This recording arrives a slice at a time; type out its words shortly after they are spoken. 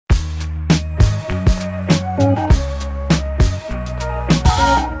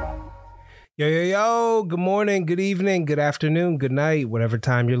Yo, yo, yo, good morning, good evening, good afternoon, good night, whatever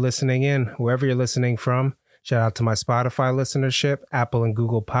time you're listening in, wherever you're listening from. Shout out to my Spotify listenership, Apple and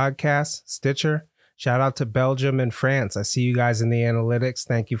Google Podcasts, Stitcher. Shout out to Belgium and France. I see you guys in the analytics.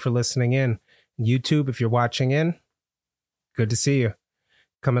 Thank you for listening in. YouTube, if you're watching in, good to see you.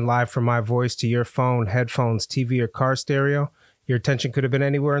 Coming live from my voice to your phone, headphones, TV, or car stereo. Your attention could have been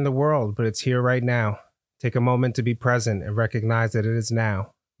anywhere in the world, but it's here right now. Take a moment to be present and recognize that it is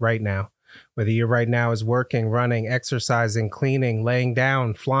now, right now. Whether your right now is working, running, exercising, cleaning, laying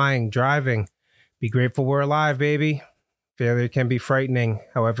down, flying, driving, be grateful we're alive, baby. Failure can be frightening.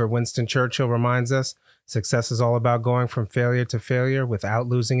 However, Winston Churchill reminds us, success is all about going from failure to failure without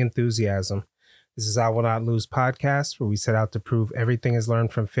losing enthusiasm. This is I Will Not Lose podcast, where we set out to prove everything is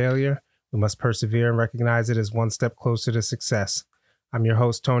learned from failure. We must persevere and recognize it as one step closer to success. I'm your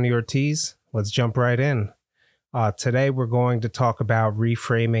host, Tony Ortiz. Let's jump right in. Today, we're going to talk about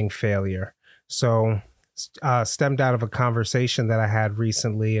reframing failure. So, stemmed out of a conversation that I had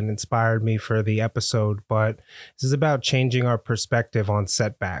recently and inspired me for the episode, but this is about changing our perspective on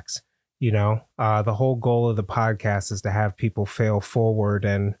setbacks. You know, the whole goal of the podcast is to have people fail forward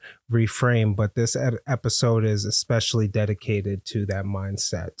and reframe, but this episode is especially dedicated to that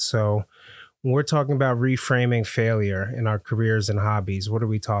mindset. So, when we're talking about reframing failure in our careers and hobbies, what are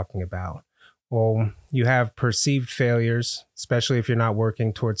we talking about? Well, you have perceived failures, especially if you're not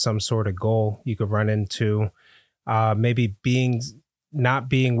working towards some sort of goal. You could run into maybe not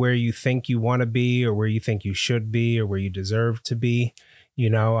being where you think you want to be, or where you think you should be, or where you deserve to be. You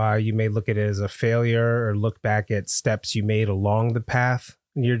know, you may look at it as a failure, or look back at steps you made along the path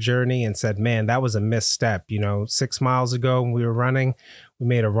in your journey and said, man, that was a misstep. You know, 6 miles ago when we were running, we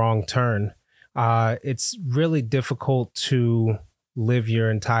made a wrong turn. It's really difficult to live your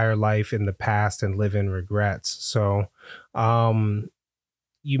entire life in the past and live in regrets. So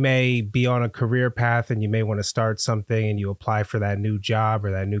you may be on a career path and you may want to start something and you apply for that new job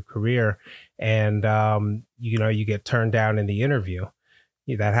or that new career, and you get turned down in the interview.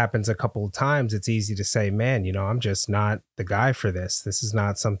 That happens a couple of times. It's easy to say, man, I'm just not the guy for this. This is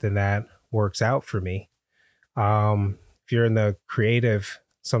not something that works out for me. If you're in the creative,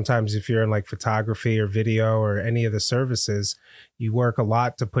 sometimes if you're in like photography or video or any of the services, you work a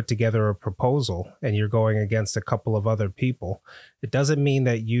lot to put together a proposal and you're going against a couple of other people. It doesn't mean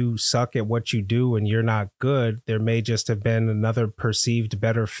that you suck at what you do and you're not good. There may just have been another perceived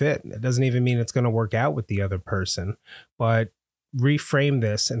better fit. It doesn't even mean it's going to work out with the other person, but reframe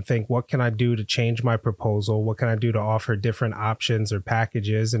this and think, what can I do to change my proposal? What can I do to offer different options or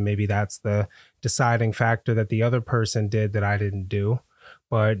packages? And maybe that's the deciding factor that the other person did that I didn't do.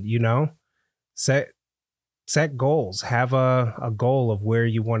 But, set goals, have a goal of where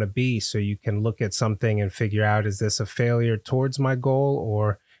you want to be so you can look at something and figure out, is this a failure towards my goal,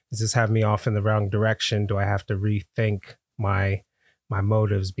 or does this have me off in the wrong direction? Do I have to rethink my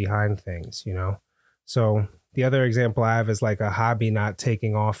motives behind things, So the other example I have is like a hobby not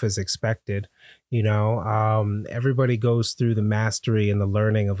taking off as expected. Everybody goes through the mastery and the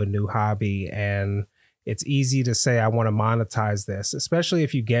learning of a new hobby, and it's easy to say, I want to monetize this, especially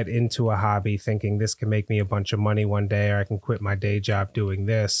if you get into a hobby thinking this can make me a bunch of money one day, or I can quit my day job doing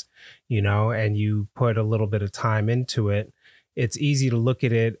this, and you put a little bit of time into it. It's easy to look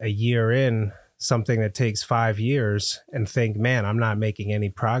at it a year in, something that takes 5 years, and think, man, I'm not making any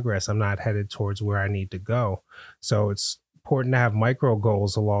progress. I'm not headed towards where I need to go. So it's important to have micro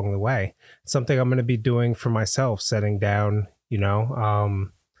goals along the way. It's something I'm going to be doing for myself, setting down,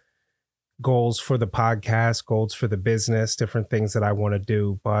 goals for the podcast, goals for the business, different things that I want to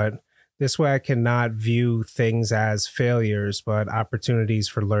do. But this way I cannot view things as failures, but opportunities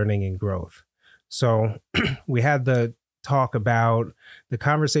for learning and growth. So we had the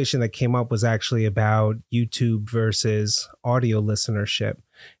conversation that came up was actually about YouTube versus audio listenership.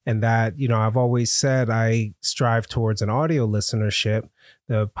 And that, I've always said I strive towards an audio listenership.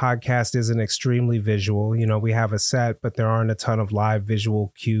 The podcast isn't extremely visual. We have a set, but there aren't a ton of live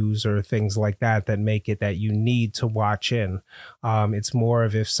visual cues or things like that make it that you need to watch in. It's more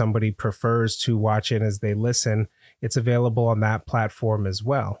of if somebody prefers to watch in as they listen, it's available on that platform as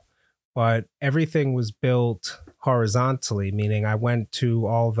well. But everything was built horizontally, meaning I went to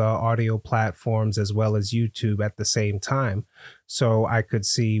all the audio platforms as well as YouTube at the same time, so I could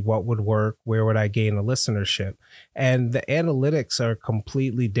see what would work, where would I gain a listenership. And the analytics are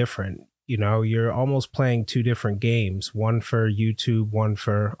completely different. You're almost playing two different games, one for YouTube, one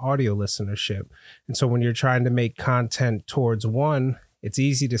for audio listenership. And so when you're trying to make content towards one, it's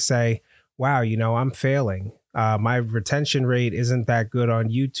easy to say, wow, I'm failing. My retention rate isn't that good on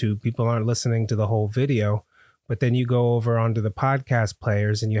YouTube. People aren't listening to the whole video. But then you go over onto the podcast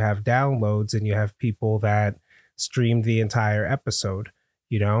players and you have downloads and you have people that streamed the entire episode.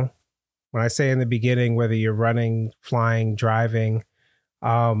 You know, when I say in the beginning, whether you're running, flying, driving,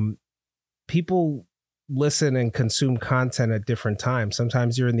 um, people listen and consume content at different times.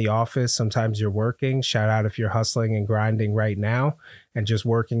 Sometimes you're in the office, sometimes you're working. Shout out if you're hustling and grinding right now and just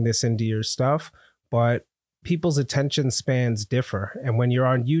working this into your stuff. But people's attention spans differ. And when you're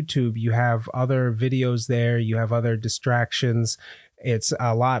on YouTube, you have other videos there, you have other distractions. It's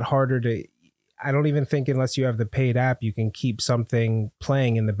a lot harder to, I don't even think unless you have the paid app, you can keep something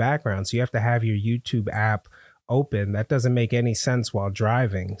playing in the background. So you have to have your YouTube app open. That doesn't make any sense while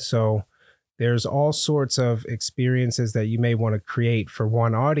driving. So there's all sorts of experiences that you may want to create for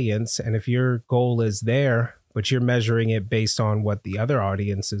one audience. And if your goal is there, but you're measuring it based on what the other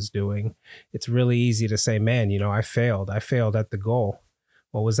audience is doing, it's really easy to say, man, you know, I failed. I failed at the goal.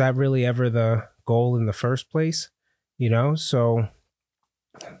 Well, was that really ever the goal in the first place? You know, so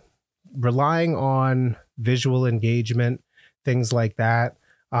relying on visual engagement, things like that,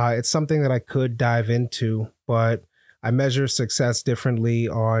 it's something that I could dive into, but I measure success differently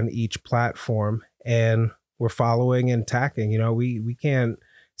on each platform, and we're following and tacking. You know, we can't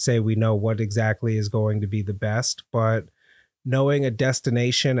say we know what exactly is going to be the best, but knowing a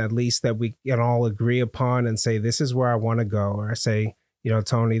destination at least that we can all agree upon and say, this is where I want to go. Or I say, you know,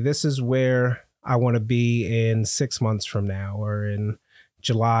 Tony, this is where I want to be in 6 months from now or in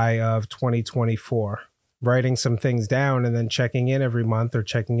July of 2024. Writing some things down and then checking in every month or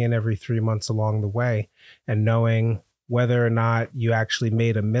checking in every 3 months along the way and knowing whether or not you actually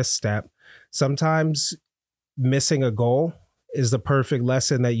made a misstep. Sometimes missing a goal is the perfect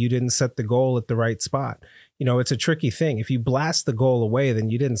lesson that you didn't set the goal at the right spot. You know, it's a tricky thing. If you blast the goal away, then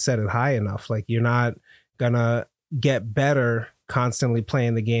you didn't set it high enough. Like, you're not gonna get better constantly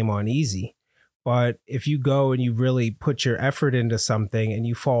playing the game on easy. But if you go and you really put your effort into something and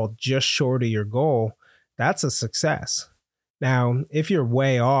you fall just short of your goal, that's a success. Now, if you're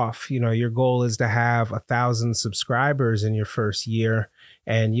way off, you know, your goal is to have 1,000 subscribers in your first year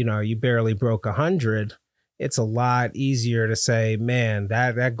and, you know, you barely broke 100. It's a lot easier to say, man,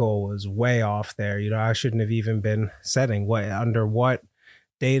 that goal was way off there. You know, I shouldn't have even been setting under what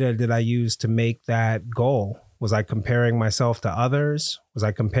data did I use to make that goal? Was I comparing myself to others? Was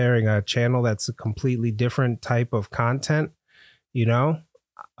I comparing a channel that's a completely different type of content? You know,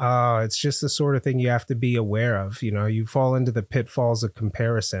 it's just the sort of thing you have to be aware of. You know, you fall into the pitfalls of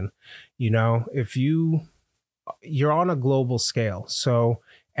comparison. You know, if you're on a global scale, so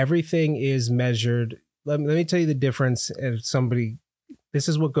everything is measured. Let me tell you the difference. If somebody, this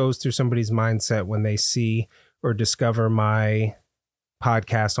is what goes through somebody's mindset when they see or discover my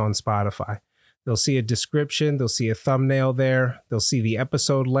podcast on Spotify. They'll see a description, they'll see a thumbnail there, they'll see the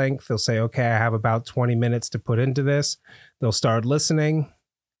episode length, they'll say, okay, I have about 20 minutes to put into this. They'll start listening.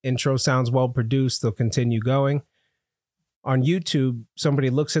 Intro sounds well produced, they'll continue going. On YouTube, somebody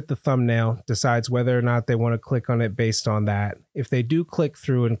looks at the thumbnail, decides whether or not they want to click on it based on that. If they do click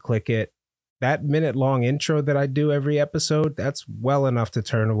through and click it, that minute-long intro that I do every episode, that's well enough to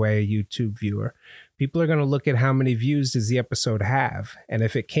turn away a YouTube viewer. People are going to look at how many views does the episode have. And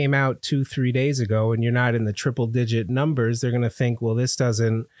if it came out 2-3 days ago and you're not in the triple-digit numbers, they're going to think, well, this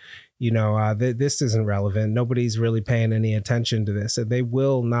doesn't, you know, this isn't relevant. Nobody's really paying any attention to this. And they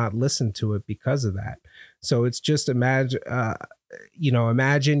will not listen to it because of that. So it's just imagine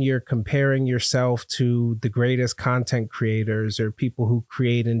you're comparing yourself to the greatest content creators or people who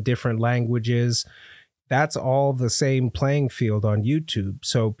create in different languages. That's all the same playing field on YouTube.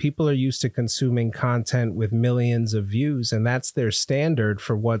 So people are used to consuming content with millions of views, and that's their standard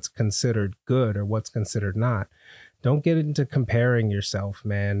for what's considered good or what's considered not. Don't get into comparing yourself,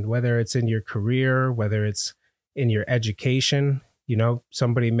 man, whether it's in your career, whether it's in your education. You know,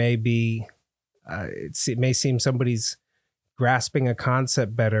 somebody may be, it may seem somebody's grasping a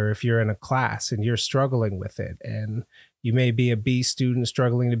concept better if you're in a class and you're struggling with it. And you may be a B student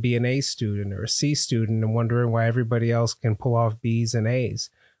struggling to be an A student or a C student and wondering why everybody else can pull off B's and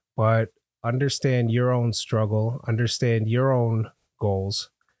A's. But understand your own struggle, understand your own goals,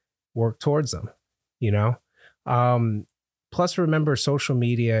 work towards them, you know? Plus, remember, social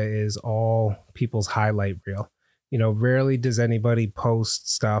media is all people's highlight reel. You know, rarely does anybody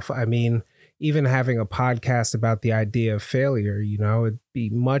post stuff. I mean, even having a podcast about the idea of failure, you know, it'd be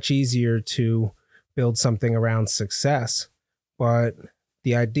much easier to build something around success. But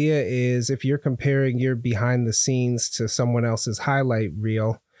the idea is if you're comparing your behind the scenes to someone else's highlight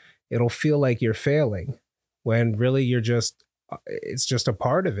reel, it'll feel like you're failing when really it's just a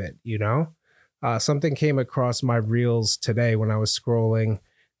part of it, you know? Something came across my reels today when I was scrolling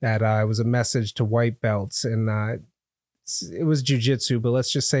that it was a message to white belts, and it was jujitsu, but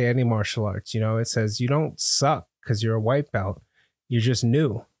let's just say any martial arts. It says you don't suck because you're a white belt. You're just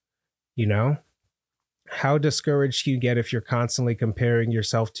new. You know, how discouraged you get if you're constantly comparing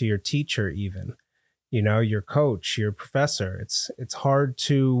yourself to your teacher, even, your coach, your professor. It's hard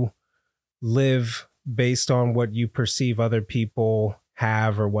to live based on what you perceive other people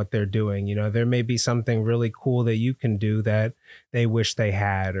have or what they're doing. There may be something really cool that you can do that they wish they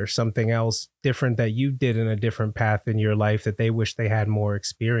had, or something else different that you did in a different path in your life that they wish they had more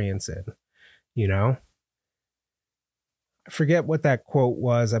experience in. you know I forget what that quote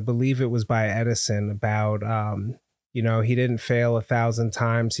was. I believe it was by Edison about, he didn't fail 1,000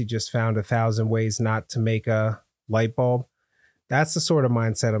 times. He just found 1,000 ways not to make a light bulb. That's the sort of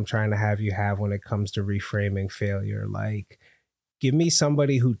mindset I'm trying to have you have when it comes to reframing failure. Like, give me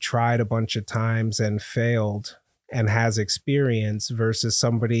somebody who tried a bunch of times and failed and has experience versus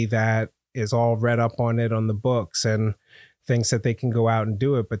somebody that is all read up on it on the books and thinks that they can go out and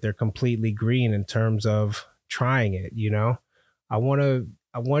do it, but they're completely green in terms of trying it. I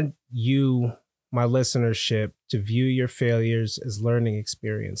want you, my listenership, to view your failures as learning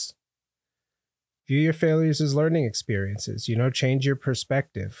experience. View your failures as learning experiences. Change your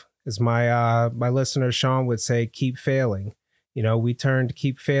perspective. As my listener Sean would say, keep failing. We turned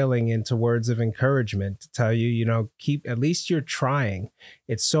keep failing into words of encouragement to tell you, keep, at least you're trying.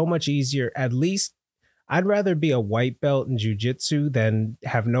 It's so much easier. At least I'd rather be a white belt in jujitsu than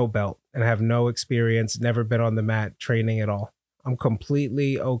have no belt and have no experience, never been on the mat training at all. I'm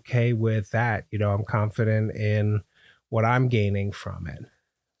completely okay with that. I'm confident in what I'm gaining from it.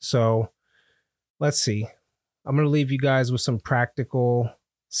 So let's see. I'm going to leave you guys with some practical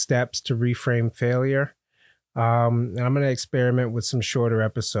steps to reframe failure. And I'm going to experiment with some shorter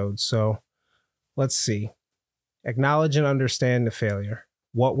episodes. So let's see. Acknowledge and understand the failure.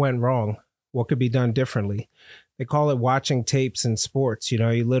 What went wrong? What could be done differently? They call it watching tapes in sports. You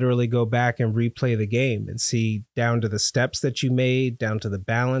literally go back and replay the game and see down to the steps that you made, down to the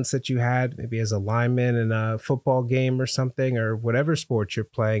balance that you had, maybe as a lineman in a football game or something, or whatever sport you're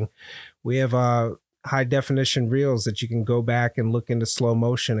playing. We have high definition reels that you can go back and look into slow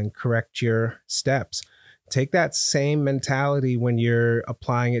motion and correct your steps. Take that same mentality when you're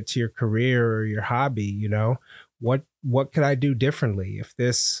applying it to your career or your hobby. What could I do differently? If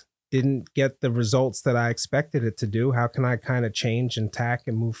this didn't get the results that I expected it to do, how can I kind of change and tack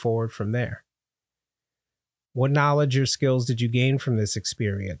and move forward from there? What knowledge or skills did you gain from this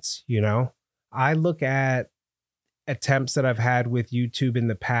experience? I look at attempts that I've had with YouTube in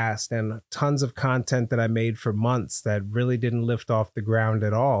the past and tons of content that I made for months that really didn't lift off the ground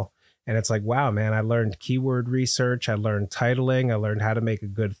at all. And it's like, wow, man, I learned keyword research. I learned titling. I learned how to make a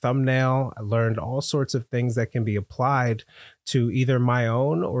good thumbnail. I learned all sorts of things that can be applied to either my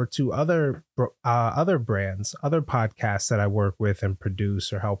own or to other brands, other podcasts that I work with and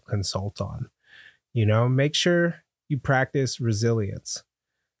produce or help consult on. Make sure you practice resilience.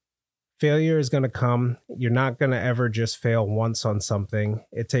 Failure is going to come. You're not going to ever just fail once on something.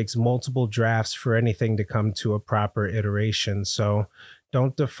 It takes multiple drafts for anything to come to a proper iteration. So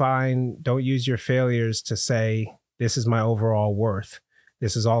don't use your failures to say, this is my overall worth.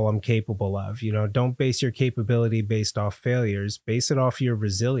 This is all I'm capable of. Don't base your capability based off failures. Base it off your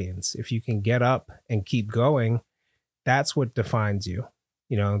resilience. If you can get up and keep going, that's what defines you.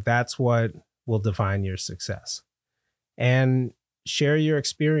 That's what will define your success. And share your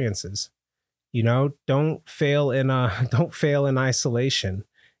experiences. Don't fail in isolation.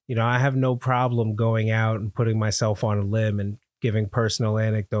 I have no problem going out and putting myself on a limb and giving personal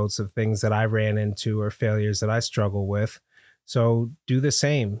anecdotes of things that I ran into or failures that I struggle with. So do the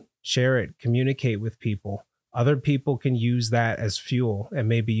same, share it, communicate with people. Other people can use that as fuel and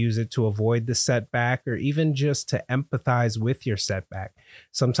maybe use it to avoid the setback or even just to empathize with your setback.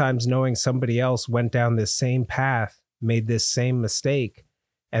 Sometimes knowing somebody else went down this same path, made this same mistake,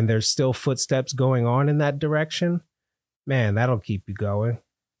 and there's still footsteps going on in that direction, man, that'll keep you going.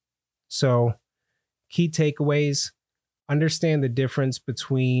 So, key takeaways: understand the difference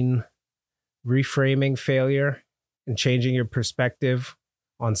between reframing failure and changing your perspective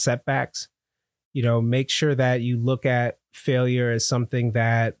on setbacks. Make sure that you look at failure as something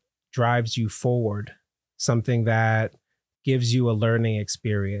that drives you forward, something that gives you a learning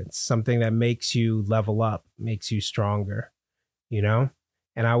experience, something that makes you level up, makes you stronger, And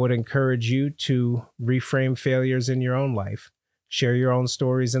I would encourage you to reframe failures in your own life. Share your own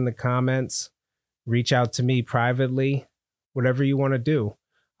stories in the comments. Reach out to me privately, whatever you want to do.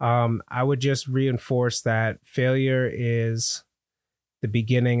 I would just reinforce that failure is the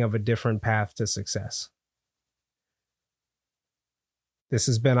beginning of a different path to success. This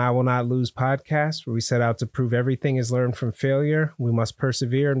has been I Will Not Lose podcast, where we set out to prove everything is learned from failure. We must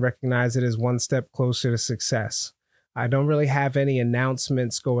persevere and recognize it as one step closer to success. I don't really have any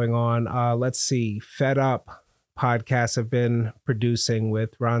announcements going on. Let's see. Fed Up podcasts have been producing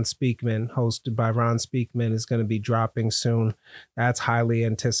with Ron Speakman, hosted by Ron Speakman, is going to be dropping soon. That's highly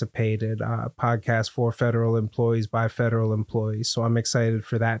anticipated. Podcast for federal employees by federal employees. So I'm excited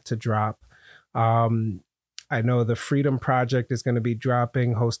for that to drop. I know the Freedom Project is going to be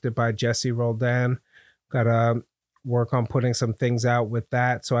dropping, hosted by Jesse Roldan. Got to work on putting some things out with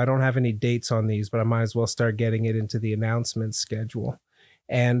that. So I don't have any dates on these, but I might as well start getting it into the announcement schedule.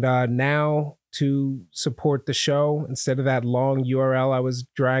 And now to support the show, instead of that long URL I was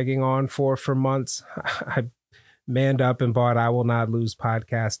dragging on for months, I manned up and bought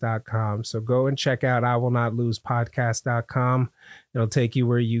IWillNotLosePodcast.com. So go and check out IWillNotLosePodcast.com. It'll take you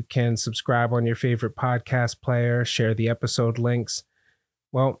where you can subscribe on your favorite podcast player, share the episode links.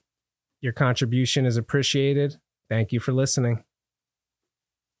 Well, your contribution is appreciated. Thank you for listening.